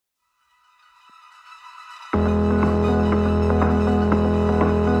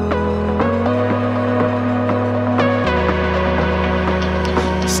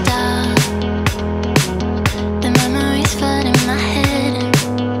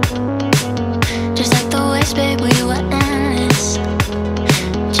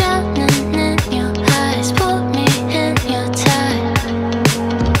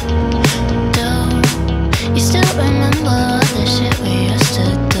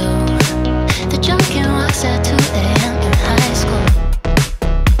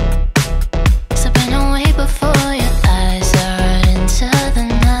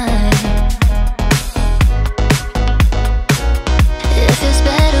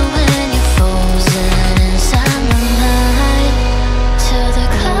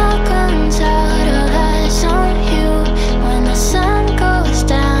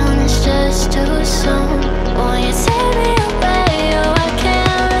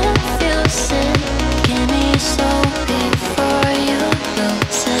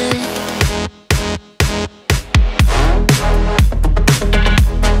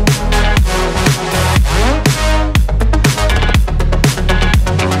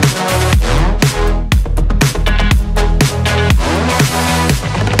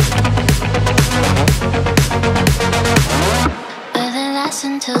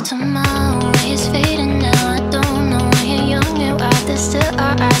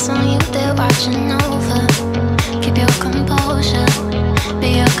they're watching over. Keep your composure,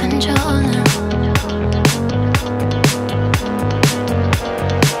 be your controller.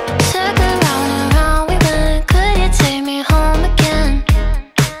 Circle round and round we went. Could you take me home again?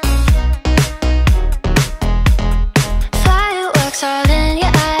 Fireworks all in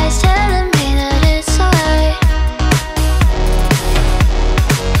your eyes, telling me that it's alright.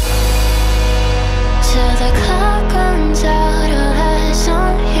 Till the clock runs out, all eyes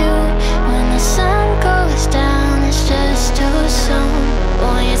on you. When the sun goes down, it's just too soon.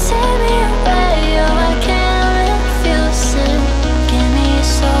 Won't you take me away? Oh, I can't refuse it. Give me your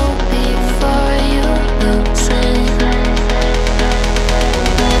soul before you lose it.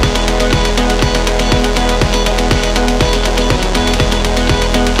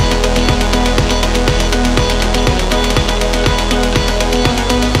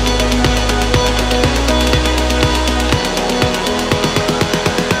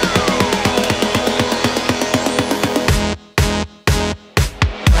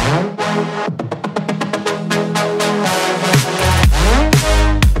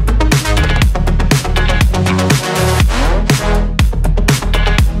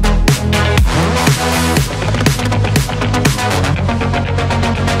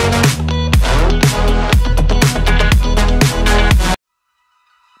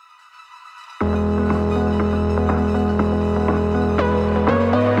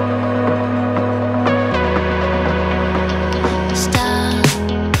 Stop.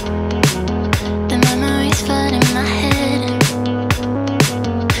 The memories flood in my head.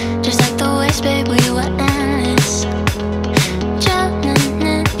 Just like the waves, babe, we were endless. Drowning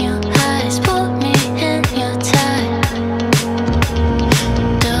in your eyes, pull me in your tide.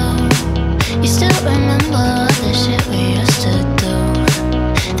 Do you still remember all the shit we used to do?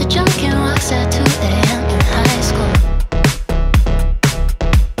 The drunken walks at 2 a.m. in high school.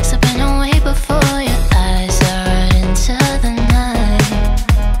 Slipping away before your eyes are right into the night.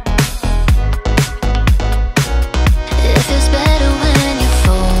 It feels better when you're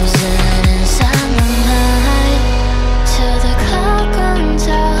frozen inside my mind. Till the clock runs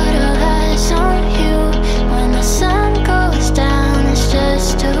out, all eyes on you. When the sun goes down, it's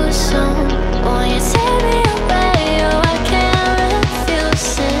just too soon. Won't you take me away? Oh, I can't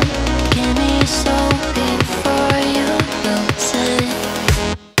refuse it. Give me your soul before you lose it.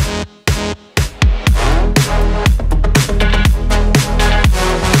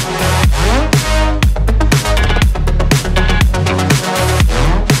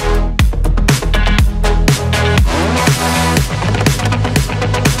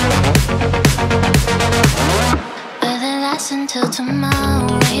 Will it last until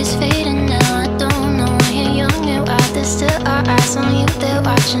tomorrow? It's fading now, I don't know. When you're young and wild, there's still our eyes on you, they're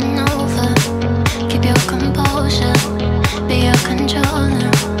watching over. Keep your composure, be your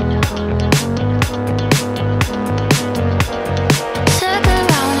controller. Circle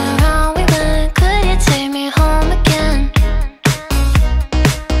round and round we went. Could you take me home again?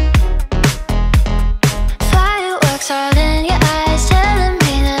 Fireworks all in your eyes, telling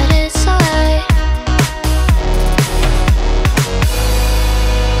me that it's alright.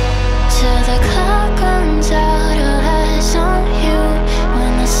 Till the clock runs out, all eyes on you.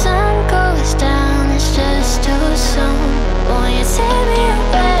 When the sun goes down, it's just too soon. Won't you take me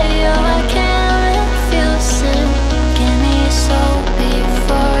away? Oh, I can't refuse it. Give me your soul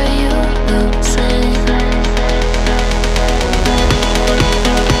before you lose it.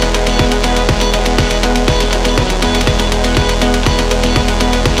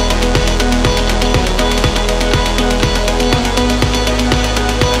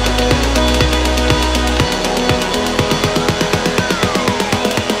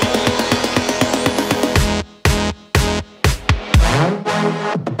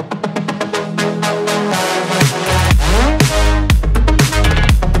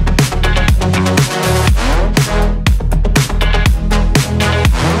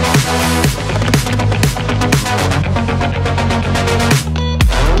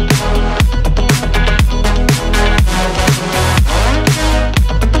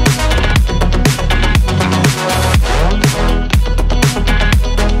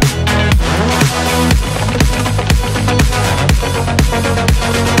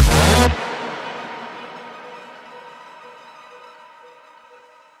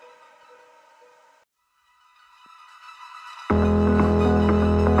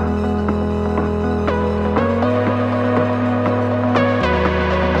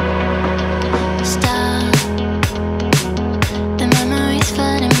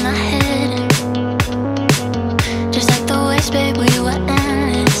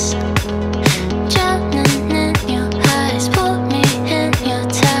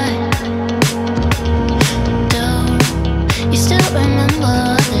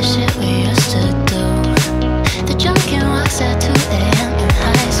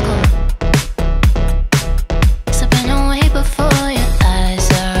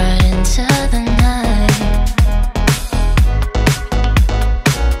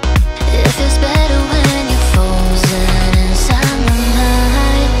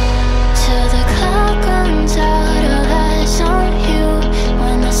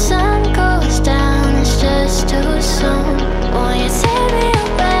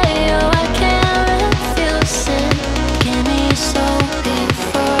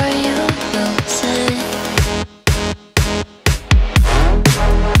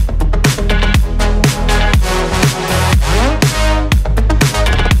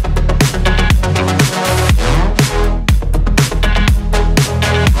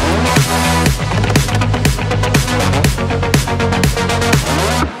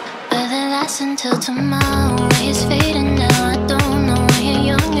 last until tomorrow. It's fading now, I don't know. When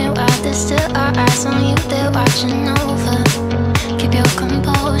you're young and wild, there's still our eyes on you, they're watching over. Keep your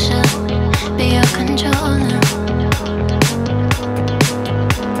composure, be your controller.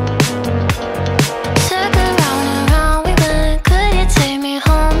 Circle round and round we went. Could you take me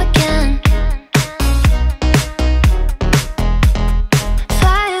home again?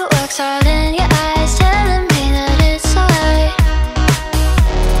 Fireworks all in your eyes, telling me that it's alright.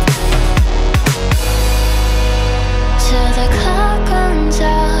 Till the clock runs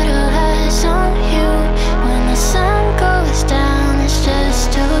out, all eyes on you. When the sun goes down, it's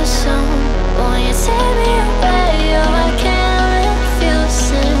just too soon. Won't you take me away? Oh, I can't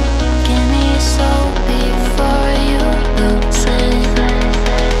refuse it. Give me your soul before you lose it.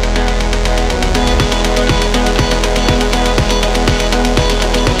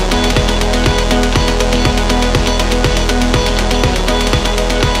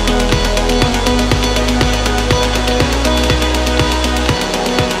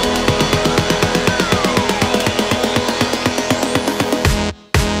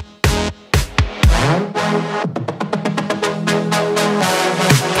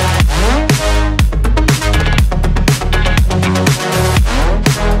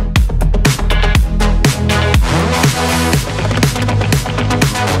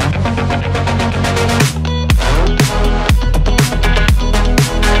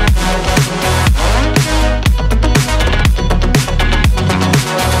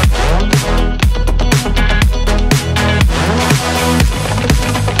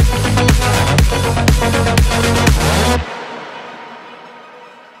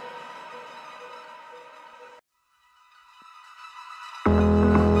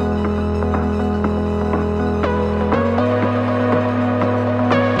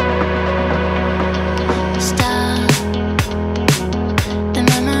 Stop. The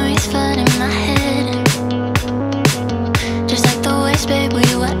memories flood in my head. Just like the waves, babe,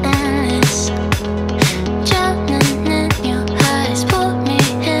 we were endless. Drowning in your eyes, pull me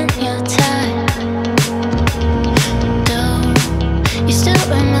in your tide. Do you still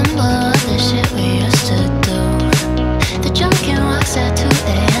remember all the shit we used to do? The drunken walks at 2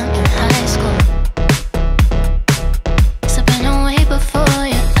 a.m. in high school. Slipping away before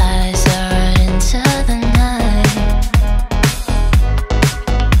your eyes are right into the night.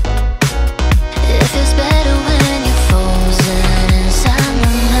 It feels better when you're frozen inside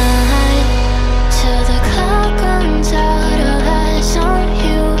my mind. Till the clock runs out, all eyes on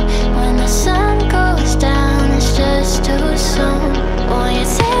you. When the sun goes down, it's just too soon. Won't you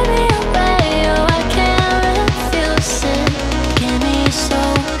take me away? Oh, I can't refuse it. Give me your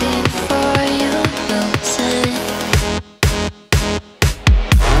soul before you lose it.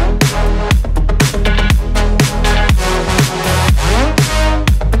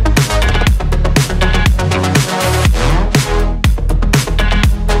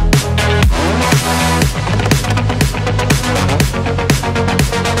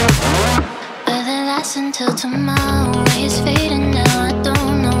 Will it last until tomorrow? It's fading now, I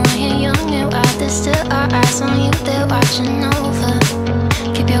don't know. When you're young and wild, there's still our eyes on you, they're watching